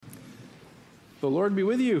The Lord be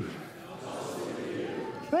with you.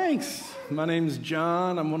 Thanks. My name's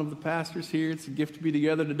Jon. I'm one of the pastors here. It's a gift to be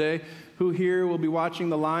together today. Who here will be watching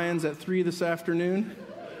the Lions at 3 this afternoon?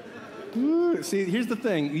 Ooh, see, here's the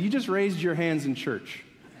thing. You just raised your hands in church.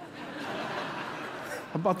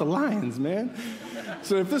 How about the Lions, man?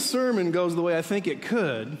 So if this sermon goes the way I think it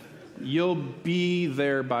could, you'll be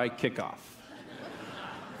there by kickoff.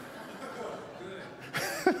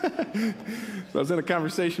 So I was in a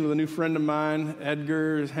conversation with a new friend of mine.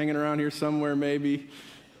 Edgar is hanging around here somewhere, maybe.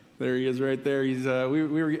 There he is, right there. He's we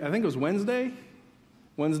were. I think it was Wednesday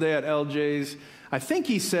at LJ's. I think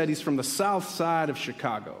he said he's from the south side of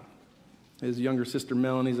Chicago. His younger sister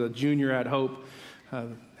Melanie's a junior at Hope,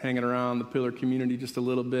 hanging around the Pillar community just a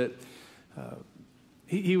little bit.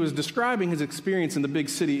 He was describing his experience in the big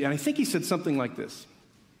city, and I think he said something like this: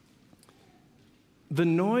 "The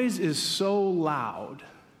noise is so loud,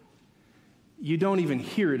 you don't even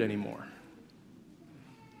hear it anymore."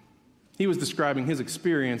 He was describing his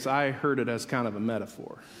experience. I heard it as kind of a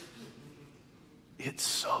metaphor. It's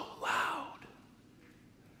so loud.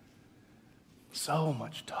 So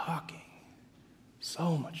much talking.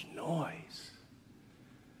 So much noise.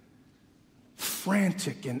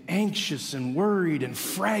 Frantic and anxious and worried and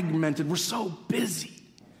fragmented. We're so busy.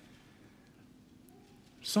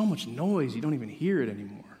 So much noise, you don't even hear it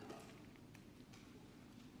anymore.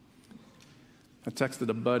 I texted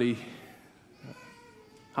a buddy,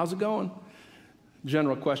 "How's it going?"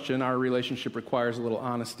 General question, our relationship requires a little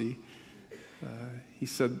honesty. He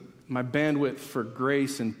said, "My bandwidth for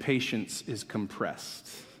grace and patience is compressed."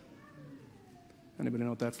 Anybody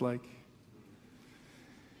know what that's like?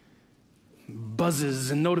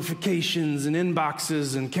 Buzzes and notifications and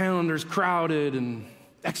inboxes and calendars crowded and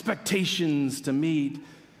expectations to meet.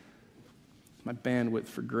 My bandwidth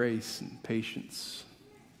for grace and patience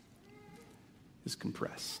is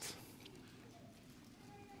compressed.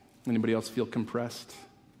 Anybody else feel compressed?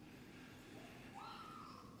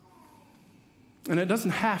 And it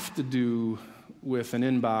doesn't have to do with an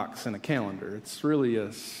inbox and a calendar. It's really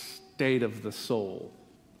a state of the soul.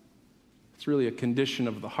 It's really a condition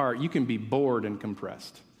of the heart. You can be bored and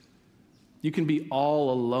compressed. You can be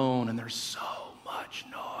all alone and there's so much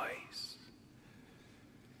noise.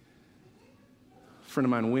 A friend of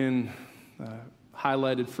mine, Wynn,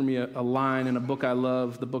 highlighted for me a line in a book I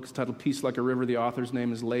love. The book's titled Peace Like a River. The author's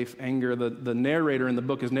name is Leif Enger. The narrator in the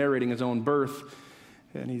book is narrating his own birth.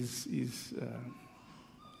 And he's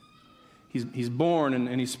born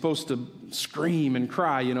and he's supposed to scream and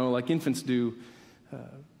cry, like infants do.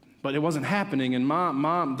 But it wasn't happening. And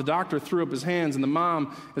the doctor threw up his hands and the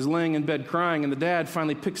mom is laying in bed crying. And the dad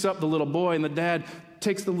finally picks up the little boy and the dad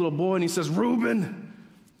takes the little boy and he says, "Reuben,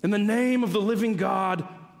 in the name of the living God,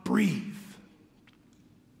 breathe."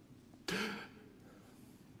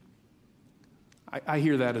 I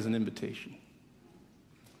hear that as an invitation.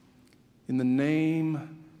 In the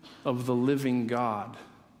name of the living God,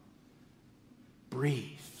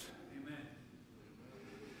 breathe. Amen.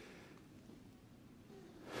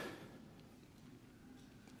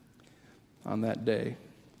 On that day,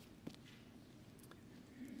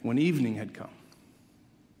 when evening had come,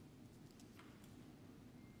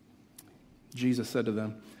 Jesus said to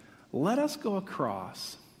them, "Let us go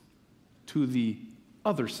across to the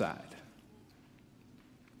other side."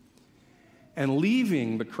 And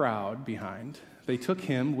leaving the crowd behind, they took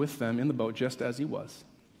him with them in the boat just as he was.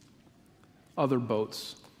 Other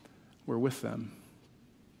boats were with them.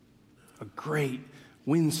 A great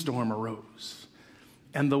windstorm arose,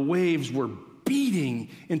 and the waves were beating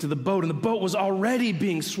into the boat, and the boat was already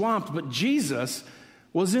being swamped, but Jesus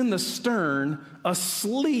was in the stern,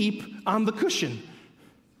 asleep on the cushion.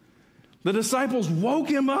 The disciples woke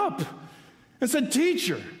him up and said,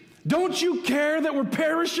 "Teacher, don't you care that we're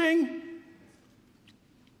perishing?"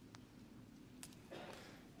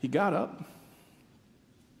 He got up,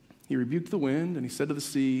 he rebuked the wind, and he said to the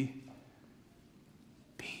sea,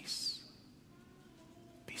 "Peace,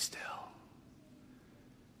 be still."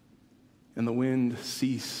 And the wind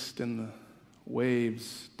ceased, and the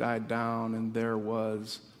waves died down, and there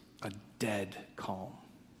was a dead calm.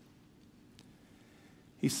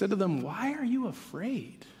 He said to them, "Why are you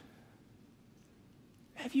afraid?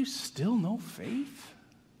 Have you still no faith?"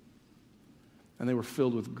 And they were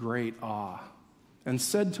filled with great awe, and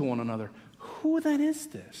said to one another, "Who then is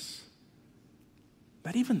this,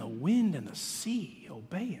 that even the wind and the sea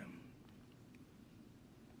obey him?"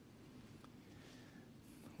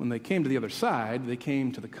 When they came to the other side, they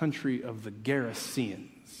came to the country of the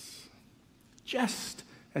Gerasenes. Just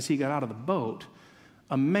as he got out of the boat,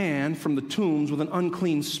 a man from the tombs with an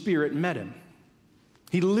unclean spirit met him.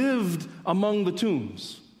 He lived among the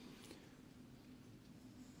tombs.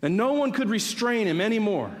 And no one could restrain him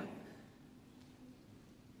anymore.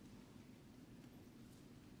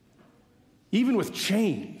 Even with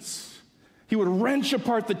chains, he would wrench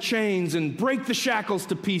apart the chains and break the shackles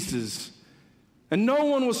to pieces. And no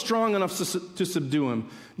one was strong enough to subdue him.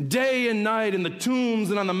 Day and night in the tombs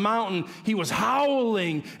and on the mountain, he was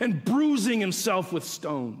howling and bruising himself with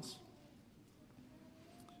stones.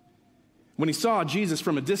 When he saw Jesus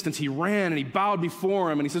from a distance, he ran and he bowed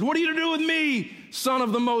before him and he said, "What are you to do with me, Son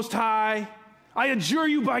of the Most High? I adjure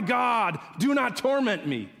you by God, do not torment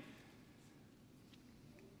me."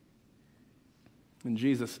 And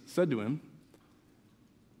Jesus said to him,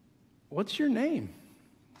 "What's your name?"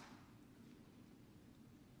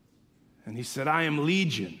 And he said, "I am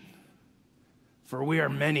Legion, for we are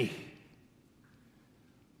many."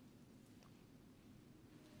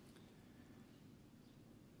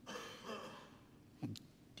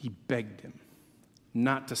 He begged him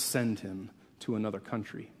not to send him to another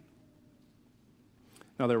country.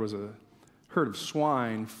 Now there was a herd of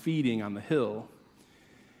swine feeding on the hill.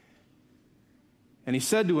 And he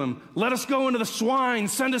said to him, "Let us go into the swine,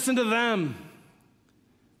 send us into them."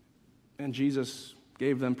 And Jesus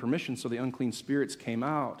gave them permission, so the unclean spirits came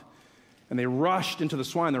out. And they rushed into the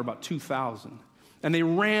swine. There were about 2,000. And they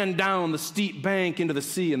ran down the steep bank into the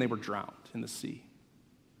sea, and they were drowned in the sea.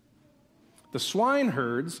 The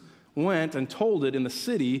swineherds went and told it in the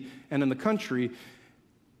city and in the country,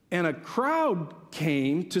 and a crowd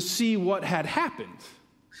came to see what had happened.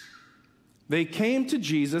 They came to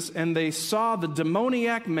Jesus, and they saw the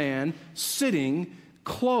demoniac man sitting,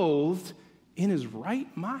 clothed in his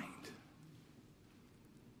right mind.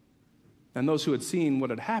 And those who had seen what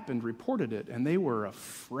had happened reported it, and they were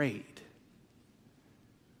afraid.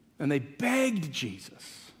 And they begged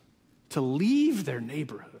Jesus to leave their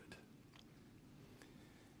neighborhood.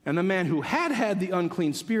 And the man who had had the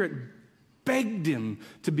unclean spirit begged him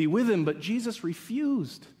to be with him, but Jesus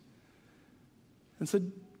refused and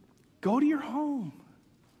said, "Go to your home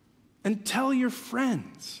and tell your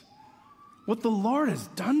friends what the Lord has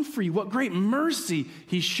done for you, what great mercy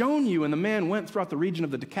he's shown you." And the man went throughout the region of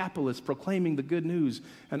the Decapolis proclaiming the good news,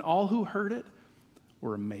 and all who heard it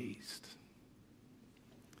were amazed.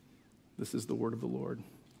 This is the word of the Lord.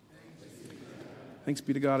 Thanks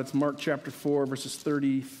be to God. It's Mark chapter 4, verses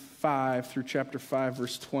 35 through chapter 5,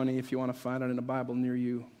 verse 20, if you want to find it in a Bible near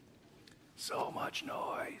you. So much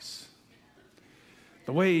noise.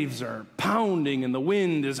 The waves are pounding, and the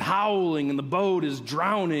wind is howling, and the boat is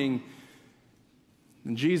drowning,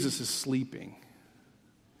 and Jesus is sleeping.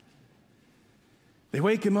 They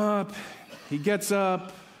wake him up. He gets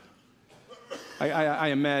up. I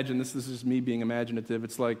imagine, this is just me being imaginative,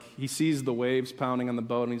 it's like he sees the waves pounding on the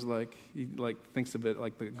boat, and he thinks of it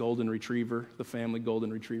like the golden retriever, the family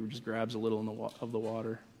golden retriever, just grabs a little of the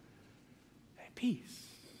water. Hey, peace.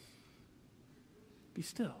 Be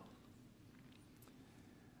still.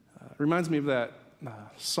 It reminds me of that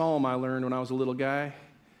psalm I learned when I was a little guy.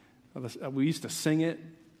 We used to sing it.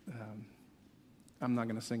 I'm not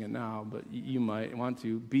going to sing it now, but you might want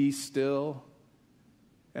to. Be still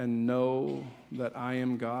and know that I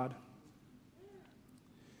am God.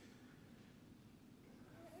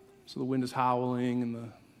 So the wind is howling,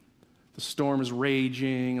 and the storm is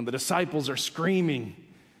raging, and the disciples are screaming,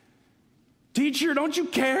 "Teacher, don't you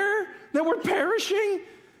care that we're perishing?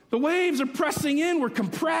 The waves are pressing in, we're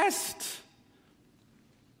compressed."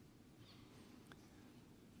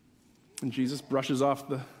 And Jesus brushes off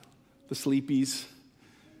the sleepies,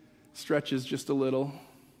 stretches just a little,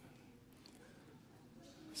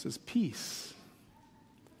 says, "Peace,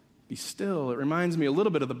 be still." It reminds me a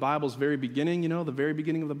little bit of the Bible's very beginning, the very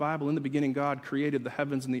beginning of the Bible. In the beginning, God created the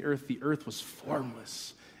heavens and the earth. The earth was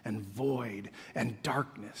formless and void, and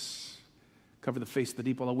darkness covered the face of the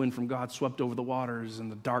deep, while the wind from God swept over the waters,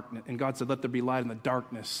 and the darkness. And God said, "Let there be light," and the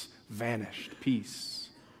darkness vanished. Peace,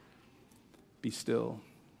 be still.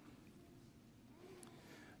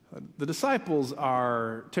 The disciples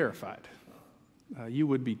are terrified. You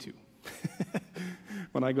would be too.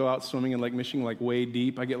 When I go out swimming in Lake Michigan, way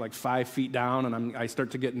deep, I get 5 feet down, and I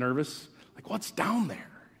start to get nervous. What's down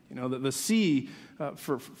there? The sea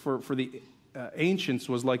for the ancients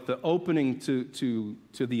was like the opening to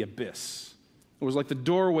the abyss. It was like the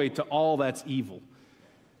doorway to all that's evil.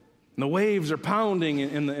 And the waves are pounding,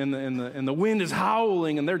 and the wind is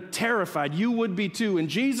howling, and they're terrified. You would be too. And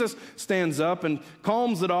Jesus stands up and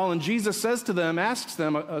calms it all, and Jesus says to them, asks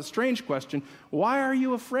them a strange question: "Why are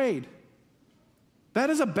you afraid?" That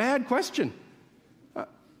is a bad question.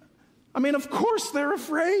 Of course they're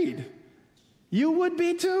afraid. You would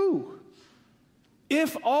be too.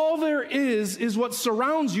 If all there is what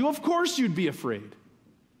surrounds you, of course you'd be afraid.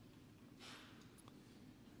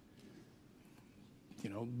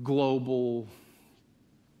 global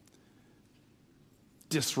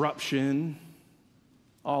disruption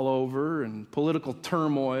all over and political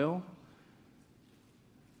turmoil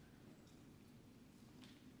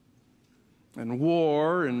and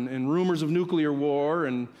war and rumors of nuclear war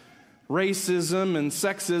and racism and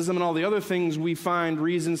sexism and all the other things we find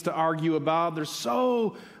reasons to argue about. There's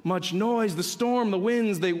so much noise. The storm, the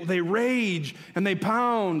winds, they rage and they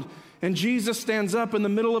pound. And Jesus stands up in the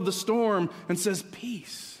middle of the storm and says,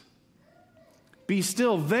 peace, be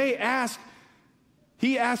still.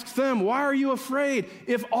 He asks them, why are you afraid?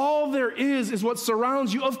 If all there is what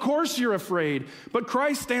surrounds you, of course you're afraid. But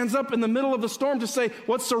Christ stands up in the middle of the storm to say,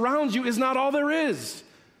 what surrounds you is not all there is.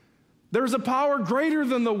 There's a power greater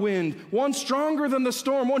than the wind, one stronger than the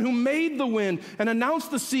storm, one who made the wind and announced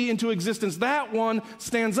the sea into existence. That one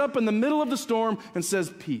stands up in the middle of the storm and says,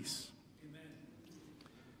 peace. Amen.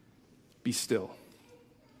 Be still.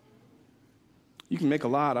 You can make a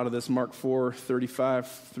lot out of this Mark 4:35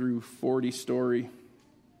 through 40 story.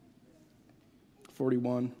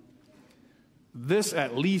 41. This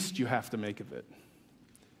at least you have to make of it.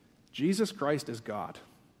 Jesus Christ is God.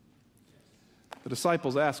 The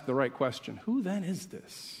disciples ask the right question. Who then is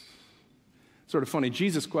this? Sort of funny.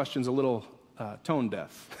 Jesus' question's a little tone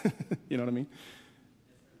deaf. You know what I mean?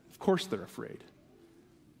 Of course they're afraid.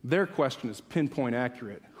 Their question is pinpoint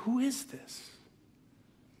accurate. Who is this?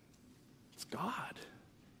 It's God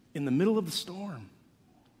in the middle of the storm.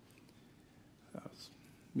 I was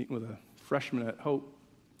meeting with a freshman at Hope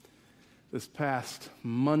this past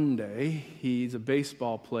Monday. He's a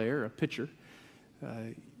baseball player, a pitcher.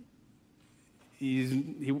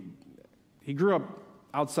 He grew up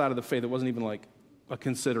outside of the faith. It wasn't even like a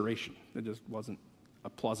consideration. It just wasn't a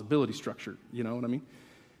plausibility structure, you know what I mean?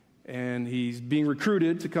 And he's being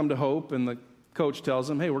recruited to come to Hope, and the coach tells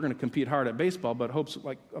him, hey, we're going to compete hard at baseball, but Hope's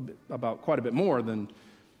like about quite a bit more than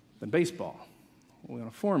baseball. We're going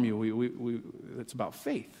to form you. It's about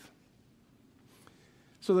faith.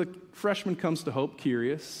 So the freshman comes to Hope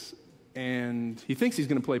curious, and he thinks he's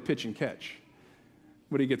going to play pitch and catch.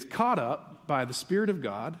 But he gets caught up by the Spirit of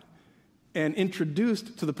God and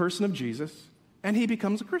introduced to the person of Jesus, and he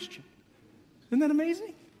becomes a Christian. Isn't that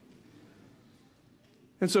amazing?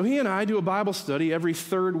 And so he and I do a Bible study every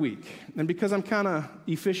third week. And because I'm kind of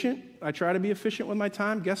efficient, I try to be efficient with my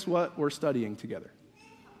time, guess what we're studying together?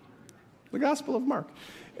 The Gospel of Mark.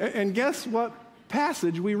 And guess what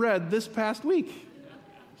passage we read this past week?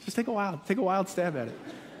 Just take a wild stab at it.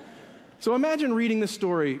 So imagine reading this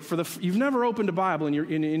story you've never opened a Bible and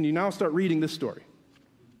you now start reading this story.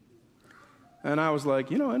 And I was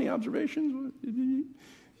like, any observations?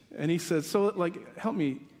 And he said, help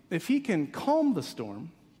me. If he can calm the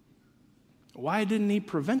storm, why didn't he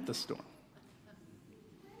prevent the storm?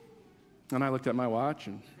 And I looked at my watch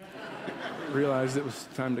and realized it was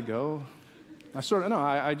time to go. I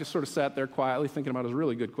just sort of sat there quietly thinking about his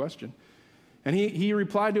really good question. And he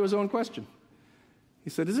replied to his own question. He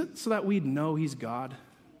said, is it so that we'd know he's God?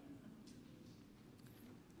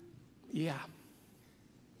 Yeah.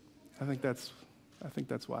 I think that's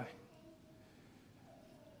why.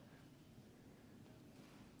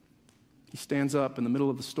 He stands up in the middle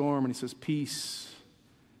of the storm and he says, peace,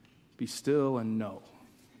 be still and know.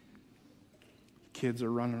 Kids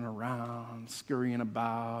are running around, scurrying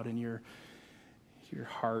about, and your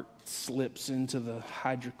heart slips into the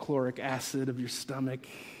hydrochloric acid of your stomach.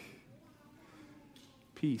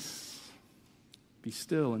 Peace, be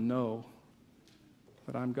still and know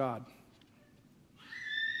that I'm God.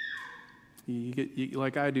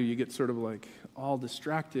 Like I do, you get sort of like all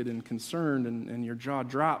distracted and concerned, and your jaw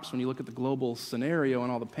drops when you look at the global scenario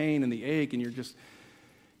and all the pain and the ache, and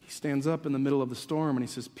he stands up in the middle of the storm and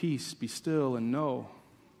he says, peace, be still and know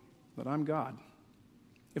that I'm God.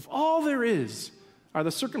 If all there is are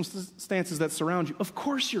the circumstances that surround you, of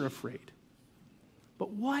course you're afraid.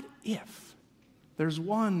 But what if there's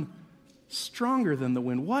one stronger than the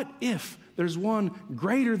wind? What if there's one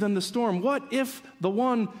greater than the storm? What if the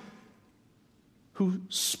one who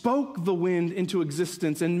spoke the wind into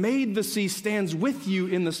existence and made the sea stands with you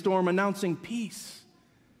in the storm, announcing peace,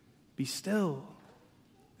 be still,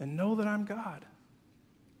 and know that I'm God?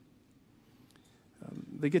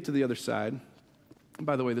 They get to the other side.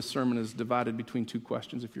 By the way, this sermon is divided between two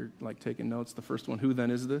questions, if you're taking notes. The first one, who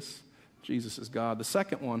then is this? Jesus is God. The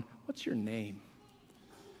second one, what's your name?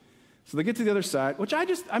 So they get to the other side, which I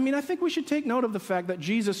think we should take note of the fact that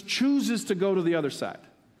Jesus chooses to go to the other side.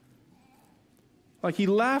 Like he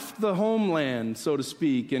left the homeland, so to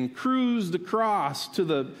speak, and cruised across to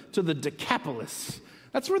the Decapolis.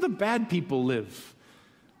 That's where the bad people live.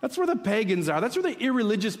 That's where the pagans are. That's where the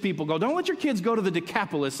irreligious people go. Don't let your kids go to the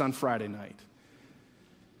Decapolis on Friday night.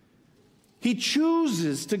 He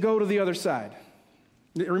chooses to go to the other side.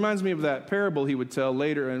 It reminds me of that parable he would tell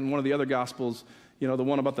later in one of the other Gospels, the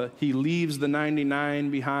one about he leaves the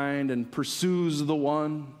 99 behind and pursues the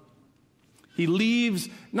one. He leaves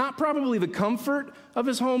not probably the comfort of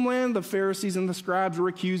his homeland, the Pharisees and the scribes were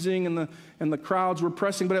accusing and the crowds were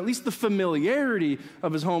pressing, but at least the familiarity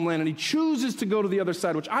of his homeland, and he chooses to go to the other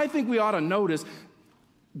side, which I think we ought to notice.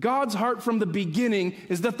 God's heart from the beginning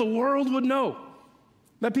is that the world would know,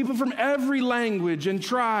 that people from every language and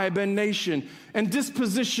tribe and nation and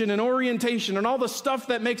disposition and orientation and all the stuff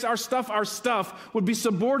that makes our stuff would be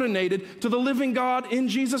subordinated to the living God in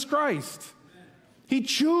Jesus Christ. He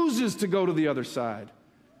chooses to go to the other side.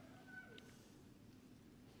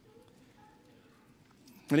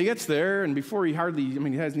 And he gets there, and before he hasn't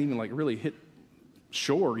even really hit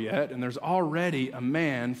shore yet, and there's already a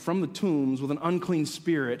man from the tombs with an unclean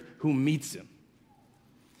spirit who meets him.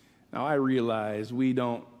 Now, I realize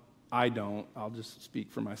I'll just speak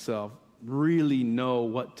for myself, really know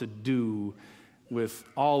what to do with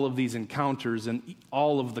all of these encounters and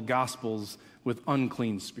all of the Gospels with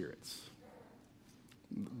unclean spirits.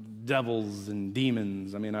 Devils and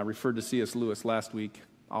demons. I referred to C.S. Lewis last week.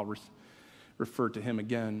 I'll refer to him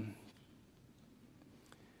again.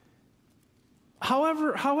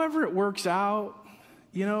 However it works out,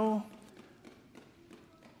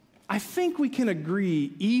 I think we can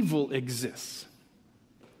agree evil exists.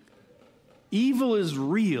 Evil is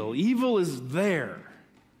real. Evil is there.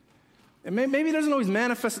 And maybe it doesn't always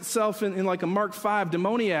manifest itself in like a Mark 5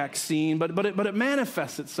 demoniac scene, but it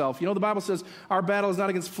manifests itself. The Bible says our battle is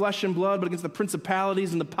not against flesh and blood, but against the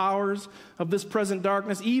principalities and the powers of this present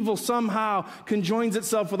darkness. Evil somehow conjoins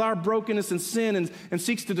itself with our brokenness and sin and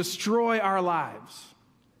seeks to destroy our lives.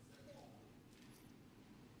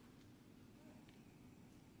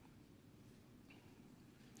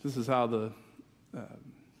 This is how the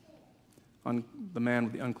man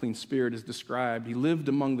with the unclean spirit is described. He lived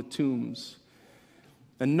among the tombs,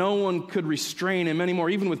 and no one could restrain him anymore,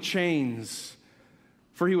 even with chains.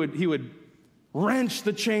 For he would wrench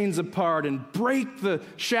the chains apart and break the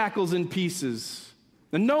shackles in pieces.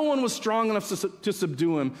 And no one was strong enough to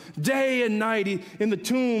subdue him. Day and night, in the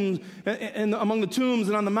tombs, and among the tombs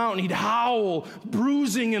and on the mountain, he'd howl,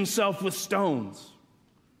 bruising himself with stones.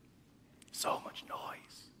 So much noise.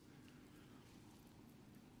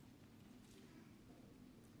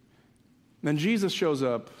 Then Jesus shows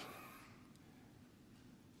up,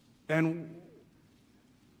 and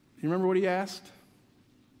you remember what he asked?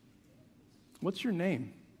 What's your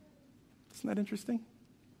name? Isn't that interesting?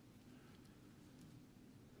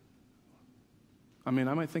 I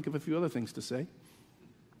might think of a few other things to say.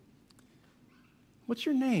 What's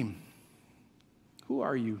your name? Who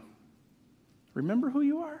are you? Remember who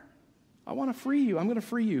you are? I want to free you. I'm going to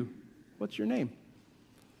free you. What's your name?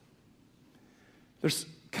 There's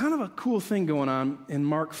kind of a cool thing going on in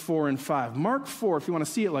Mark 4 and 5. Mark 4, if you want to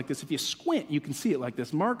see it like this, if you squint, you can see it like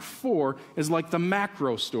this. Mark 4 is like the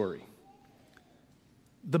macro story.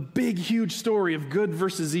 The big, huge story of good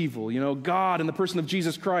versus evil. God in the person of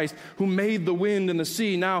Jesus Christ, who made the wind and the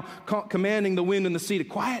sea, now commanding the wind and the sea to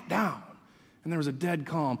quiet down. And there was a dead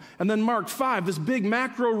calm. And then Mark 5, this big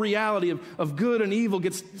macro reality of good and evil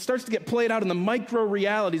starts to get played out in the micro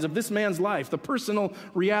realities of this man's life, the personal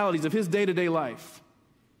realities of his day-to-day life.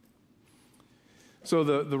 So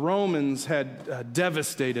the Romans had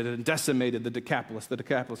devastated and decimated the Decapolis. The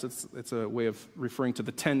Decapolis, it's a way of referring to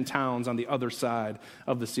the 10 towns on the other side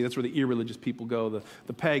of the sea. That's where the irreligious people go,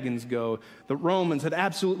 the pagans go. The Romans had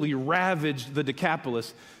absolutely ravaged the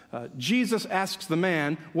Decapolis. Jesus asks the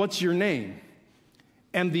man, what's your name?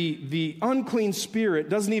 And the unclean spirit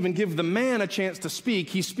doesn't even give the man a chance to speak.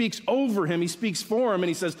 He speaks over him, he speaks for him, and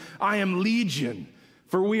he says, I am Legion,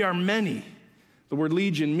 for we are many. The word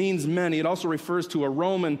legion means many. It also refers to a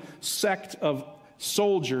Roman sect of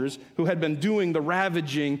soldiers who had been doing the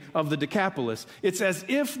ravaging of the Decapolis. It's as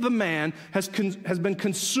if the man has been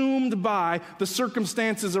consumed by the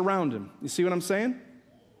circumstances around him. You see what I'm saying?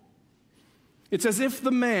 It's as if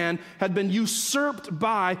the man had been usurped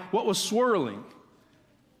by what was swirling.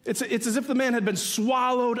 It's as if the man had been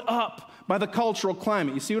swallowed up by the cultural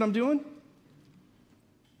climate. You see what I'm doing?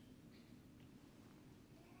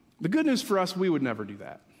 The good news for us, we would never do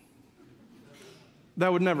that.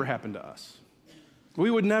 That would never happen to us.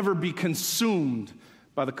 We would never be consumed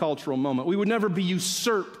by the cultural moment. We would never be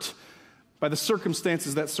usurped by the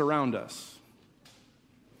circumstances that surround us.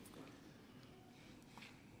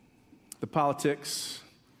 The politics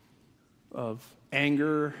of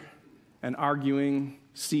anger and arguing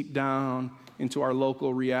seep down into our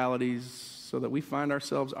local realities so that we find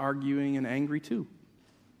ourselves arguing and angry too.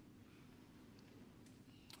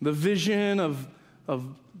 The vision of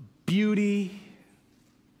beauty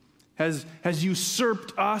has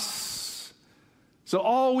usurped us. So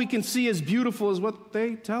all we can see as beautiful is what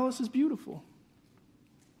they tell us is beautiful.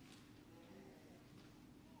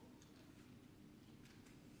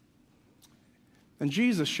 And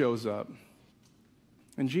Jesus shows up.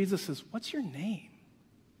 And Jesus says, "What's your name?"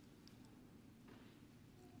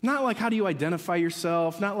 Not like, how do you identify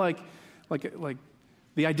yourself? Not like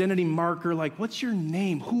the identity marker, like, what's your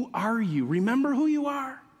name? Who are you? Remember who you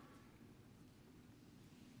are.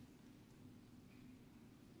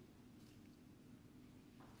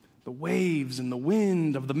 The waves and the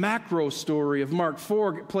wind of the macro story of Mark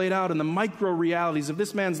 4 get played out in the micro realities of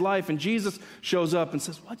this man's life, and Jesus shows up and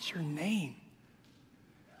says, "What's your name?"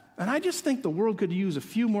 And I just think the world could use a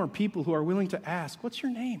few more people who are willing to ask, "What's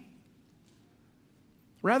your name?"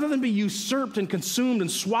 Rather than be usurped and consumed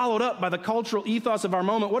and swallowed up by the cultural ethos of our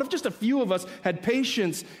moment, what if just a few of us had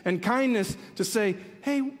patience and kindness to say,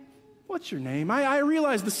 "Hey, what's your name? I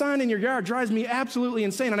realize the sign in your yard drives me absolutely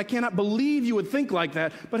insane, and I cannot believe you would think like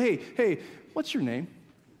that, but hey, what's your name?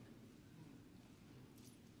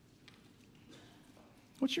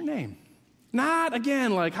 What's your name?" Not,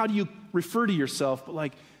 again, like, how do you refer to yourself, but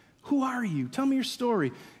like, who are you? Tell me your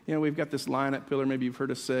story. You know, we've got this line at Pillar, maybe you've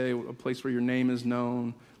heard us say, a place where your name is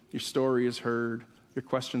known, your story is heard, your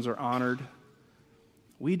questions are honored.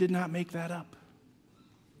 We did not make that up.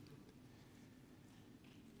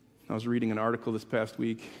 I was reading an article this past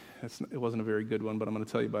week. It wasn't a very good one, but I'm going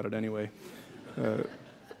to tell you about it anyway.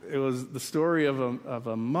 It was the story of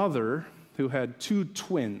a mother who had two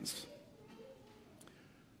twins.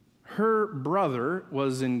 Her brother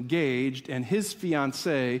was engaged, and his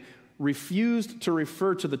fiancée refused to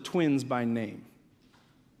refer to the twins by name.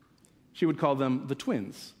 She would call them the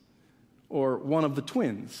twins, or one of the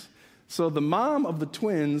twins. So the mom of the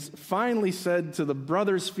twins finally said to the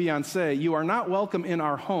brother's fiancée, "You are not welcome in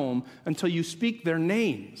our home until you speak their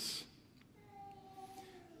names."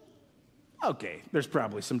 Okay, there's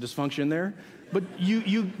probably some dysfunction there, but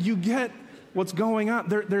you get what's going on.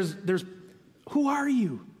 There's who are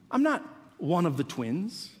you? I'm not one of the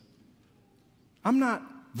twins. I'm not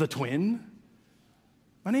the twin.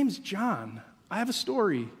 My name's John. I have a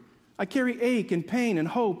story. I carry ache and pain and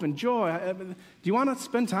hope and joy. Do you want to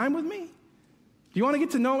spend time with me? Do you want to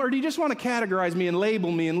get to know, or do you just want to categorize me and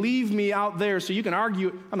label me and leave me out there so you can argue?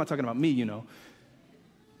 I'm not talking about me, you know.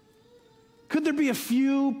 Could there be a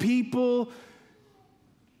few people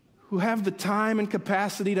who have the time and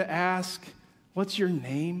capacity to ask, "What's your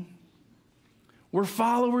name?" We're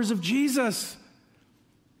followers of Jesus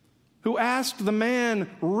who asked the man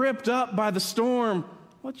ripped up by the storm,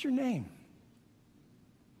 "What's your name?"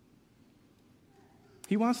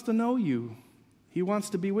 He wants to know you. He wants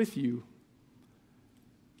to be with you.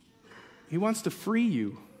 He wants to free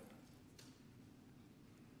you.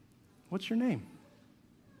 What's your name?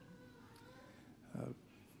 A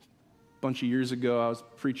bunch of years ago, I was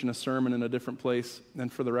preaching a sermon in a different place.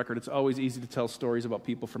 And for the record, it's always easy to tell stories about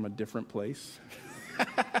people from a different place.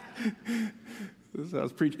 I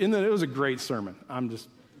was preaching, and it was a great sermon. I'm just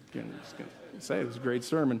going to say it was a great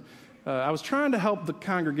sermon. I was trying to help the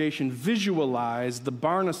congregation visualize the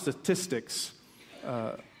Barna statistics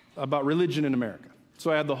about religion in America.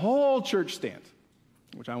 So I had the whole church stand,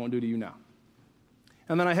 which I won't do to you now.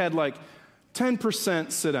 And then I had like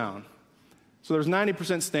 10% sit down. So there's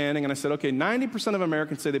 90% standing, and I said, okay, 90% of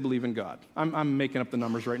Americans say they believe in God. I'm making up the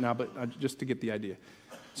numbers right now, but just to get the idea.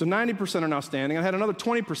 So 90% are now standing. I had another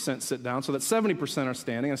 20% sit down, so that 70% are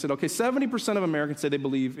standing. I said, okay, 70% of Americans say they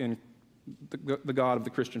believe in the God of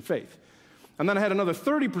the Christian faith. And then I had another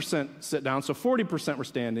 30% sit down, so 40% were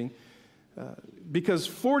standing, because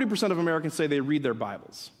 40% of Americans say they read their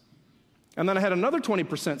Bibles. And then I had another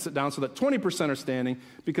 20% sit down, so that 20% are standing,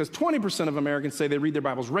 because 20% of Americans say they read their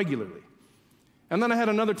Bibles regularly. And then I had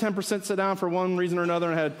another 10% sit down for one reason or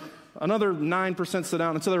another, and I had another 9% sit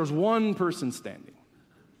down, and so there was one person standing.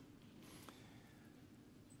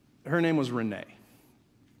 Her name was Renee.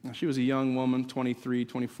 Now, she was a young woman, 23,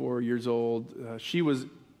 24 years old. She was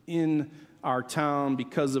in our town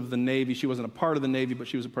because of the Navy. She wasn't a part of the Navy, but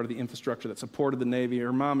she was a part of the infrastructure that supported the Navy.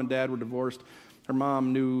 Her mom and dad were divorced. Her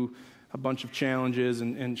mom knew a bunch of challenges,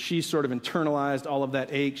 and she sort of internalized all of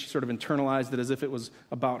that ache. She sort of internalized it as if it was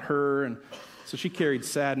about her, and so she carried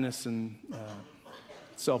sadness and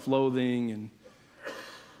self-loathing and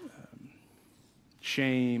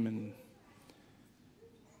shame, and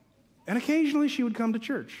occasionally she would come to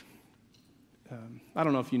church. I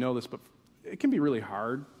don't know if you know this, but it can be really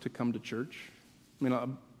hard to come to church. I mean, a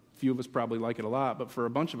few of us probably like it a lot, but for a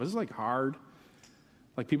bunch of us, it's like hard.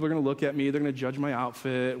 Like, people are going to look at me, they're going to judge my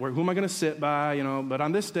outfit, who am I going to sit by, But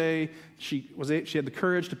on this day, she had the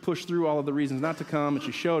courage to push through all of the reasons not to come, and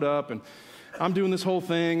she showed up, and I'm doing this whole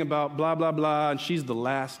thing about blah, blah, blah, and she's the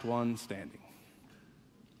last one standing.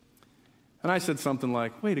 And I said something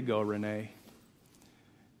like, way to go, Renee.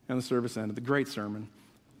 And the service ended, the great sermon.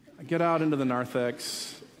 I get out into the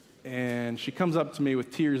narthex, and she comes up to me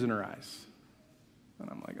with tears in her eyes. And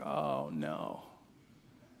I'm like, oh, no.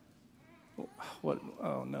 What?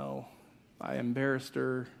 Oh, no. I embarrassed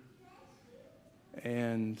her.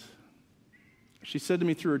 And she said to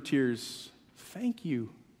me through her tears, thank you.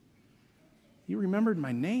 You remembered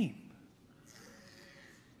my name.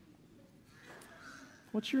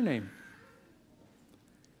 What's your name?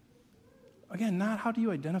 Again, not how do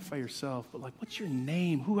you identify yourself, but like, what's your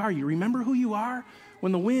name? Who are you? Remember who you are?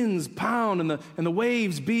 When the winds pound and the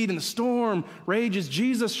waves beat and the storm rages,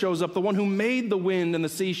 Jesus shows up. The one who made the wind and the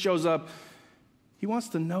sea shows up. He wants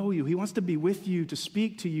to know you. He wants to be with you, to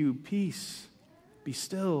speak to you. Peace, be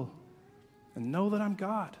still, and know that I'm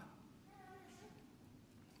God.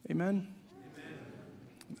 Amen?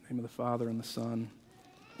 In the name of the Father and the Son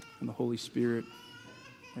and the Holy Spirit.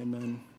 Amen.